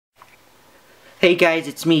Hey guys,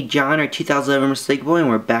 it's me, John, or 2011 Mistake Boy, and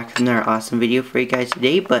we're back with another awesome video for you guys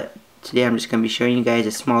today. But today I'm just going to be showing you guys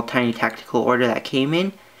a small, tiny tactical order that came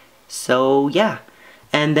in. So yeah,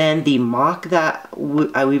 and then the mock that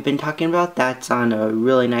we've been talking about, that's on a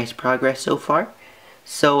really nice progress so far.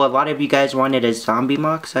 So a lot of you guys wanted a zombie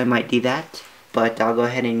mock, so I might do that. But I'll go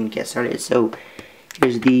ahead and get started. So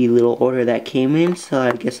here's the little order that came in. So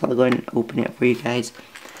I guess I'll go ahead and open it for you guys.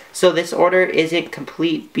 So this order isn't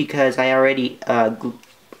complete because I already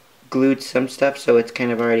glued some stuff, so it's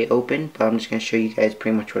kind of already open, but I'm just going to show you guys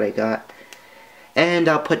pretty much what I got. And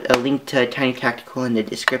I'll put a link to Tiny Tactical in the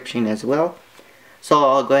description as well. So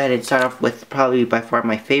I'll go ahead and start off with probably by far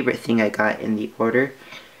my favorite thing I got in the order,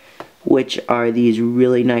 which are these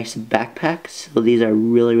really nice backpacks. So these are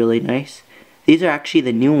really nice. These are actually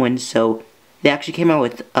the new ones, so they actually came out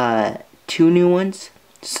with 2 new ones.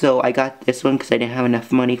 So I got this one because I didn't have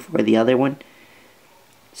enough money for the other one.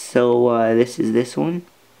 So this is this one.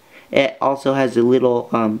 It also has the little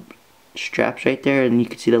straps right there, and you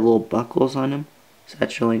can see the little buckles on them. So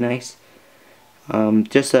that's really nice.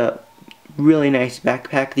 Just a really nice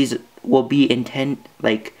backpack. These will be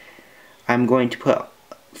like I'm going to put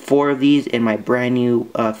 4 of these in my brand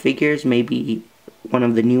new figures, maybe one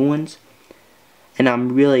of the new ones. And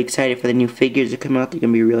I'm really excited for the new figures to come out. They're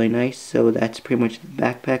going to be really nice. So that's pretty much the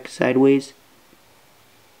backpack sideways.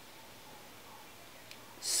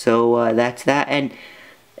 So that's that. And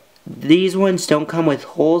these ones don't come with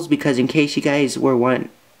holes, because in case you guys were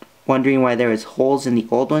wondering why there was holes in the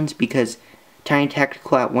old ones, because Tiny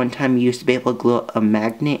Tactical at one time used to be able to glue a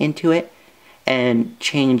magnet into it and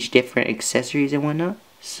change different accessories and whatnot.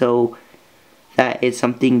 So that is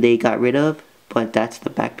something they got rid of. But that's the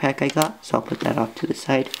backpack I got, so I'll put that off to the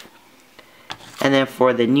side. And then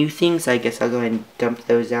for the new things, I guess I'll go ahead and dump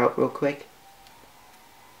those out real quick.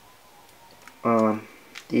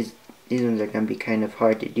 These ones are going to be kind of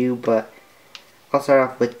hard to do, but I'll start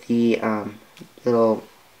off with the little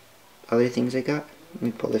other things I got. Let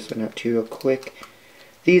me pull this one out too real quick.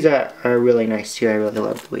 These are really nice too. I really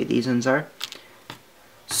love the way these ones are.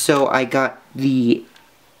 So I got the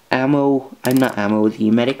the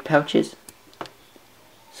medic pouches.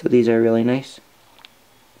 So these are really nice.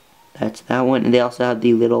 That's that one. And they also have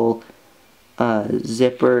the little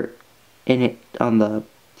zipper in it on the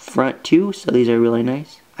front too. So these are really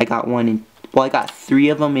nice. I got one in, well, I got 3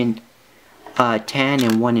 of them in tan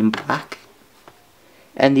and 1 in black.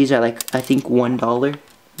 And these are like, I think $1.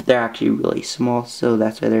 They're actually really small, so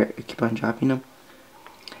that's why I keep on dropping them.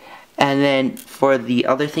 And then for the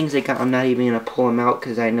other things I got, I'm not even going to pull them out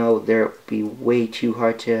because I know they'll be way too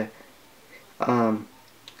hard to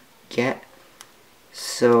get.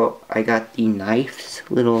 So I got the knives,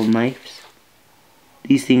 little knives.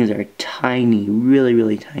 These things are tiny,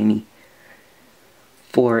 really tiny.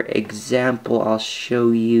 For example, I'll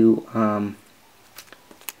show you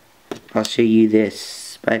this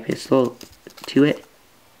spy pistol to it.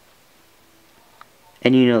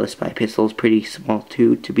 And you know the spy pistol is pretty small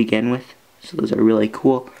too to begin with, so those are really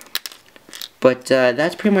cool. But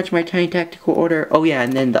that's pretty much my Tiny Tactical order. Oh yeah,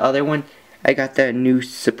 and then the other one, I got the new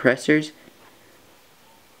suppressors,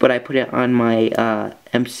 but I put it on my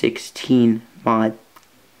M16 mod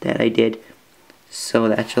that I did, so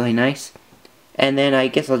that's really nice. And then I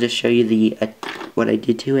guess I'll just show you the what I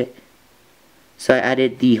did to it. So I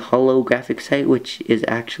added the holographic sight, which is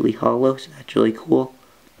actually hollow, so that's really cool.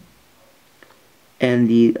 And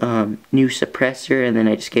the new suppressor, and then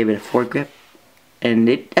I just gave it a foregrip, and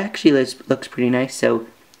it actually looks pretty nice. So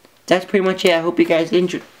that's pretty much it. I hope you guys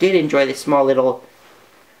did enjoy this small little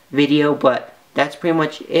video, but that's pretty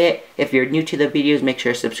much it. If you're new to the videos, make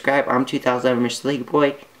sure to subscribe. I'm 2011 Mr. League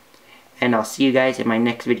Boy, and I'll see you guys in my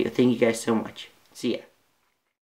next video. Thank you guys so much. See ya.